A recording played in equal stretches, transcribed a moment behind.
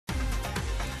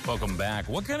Welcome back.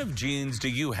 What kind of genes do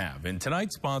you have? In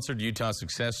tonight's sponsored Utah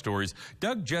Success Stories,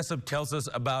 Doug Jessop tells us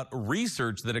about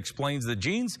research that explains that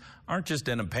genes aren't just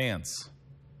denim pants.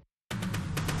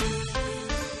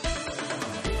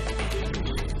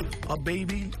 A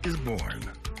baby is born.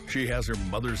 She has her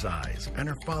mother's eyes and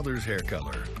her father's hair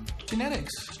color.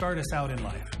 Genetics start us out in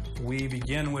life. We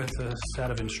begin with a set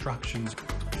of instructions.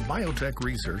 Biotech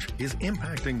research is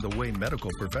impacting the way medical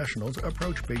professionals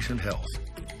approach patient health.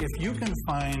 If you can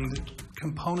find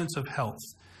components of health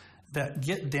that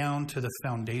get down to the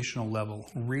foundational level,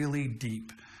 really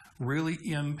deep, really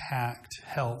impact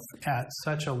health at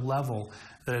such a level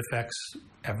that affects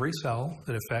every cell,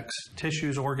 that affects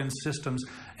tissues, organs, systems,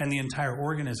 and the entire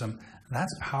organism,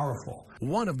 that's powerful.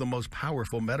 One of the most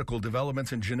powerful medical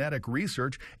developments in genetic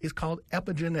research is called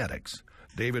epigenetics.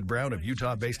 David Brown of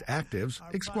Utah-based ACTIVZ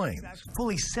explains.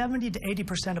 Fully 70 to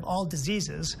 80% of all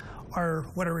diseases are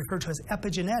what are referred to as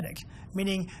epigenetic,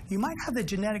 meaning you might have the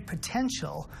genetic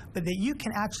potential, but that you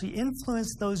can actually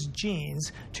influence those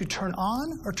genes to turn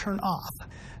on or turn off,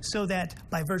 so that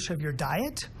by virtue of your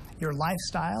diet, your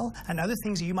lifestyle, and other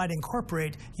things that you might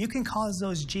incorporate, you can cause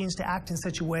those genes to act in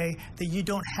such a way that you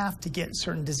don't have to get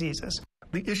certain diseases.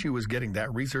 The issue is getting that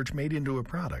research made into a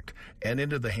product and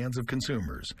into the hands of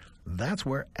consumers. That's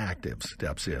where ACTIVZ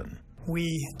steps in.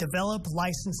 We develop,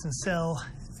 license, and sell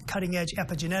cutting-edge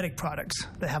epigenetic products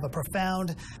that have a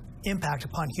profound impact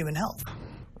upon human health.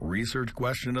 Research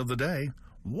question of the day: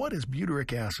 what is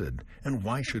butyric acid and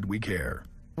why should we care?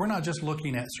 We're not just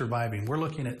looking at surviving, we're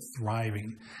looking at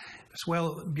thriving.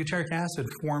 Well, butyric acid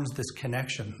forms this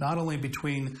connection, not only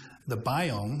between the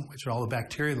biome, which are all the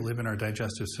bacteria that live in our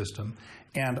digestive system,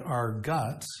 and our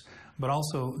guts, but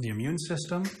also the immune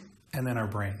system and then our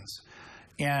brains.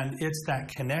 And it's that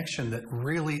connection that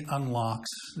really unlocks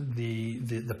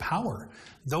the power.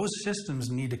 Those systems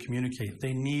need to communicate.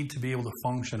 They need to be able to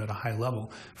function at a high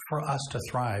level for us to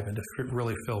thrive and to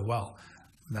really feel well.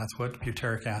 That's what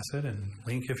butyric acid, and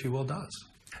link, if you will, does.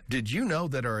 Did you know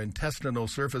that our intestinal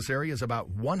surface area is about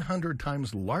 100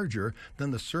 times larger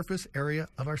than the surface area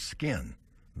of our skin?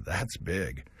 That's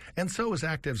big. And so is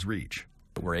ACTIVZ reach.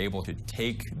 We're able to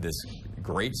take this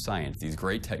great science, these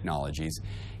great technologies,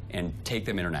 and take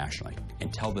them internationally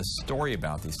and tell the story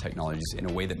about these technologies in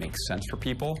a way that makes sense for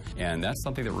people. And that's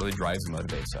something that really drives and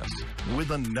motivates us.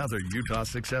 With another Utah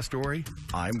Success Story,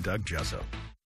 I'm Doug Jessop.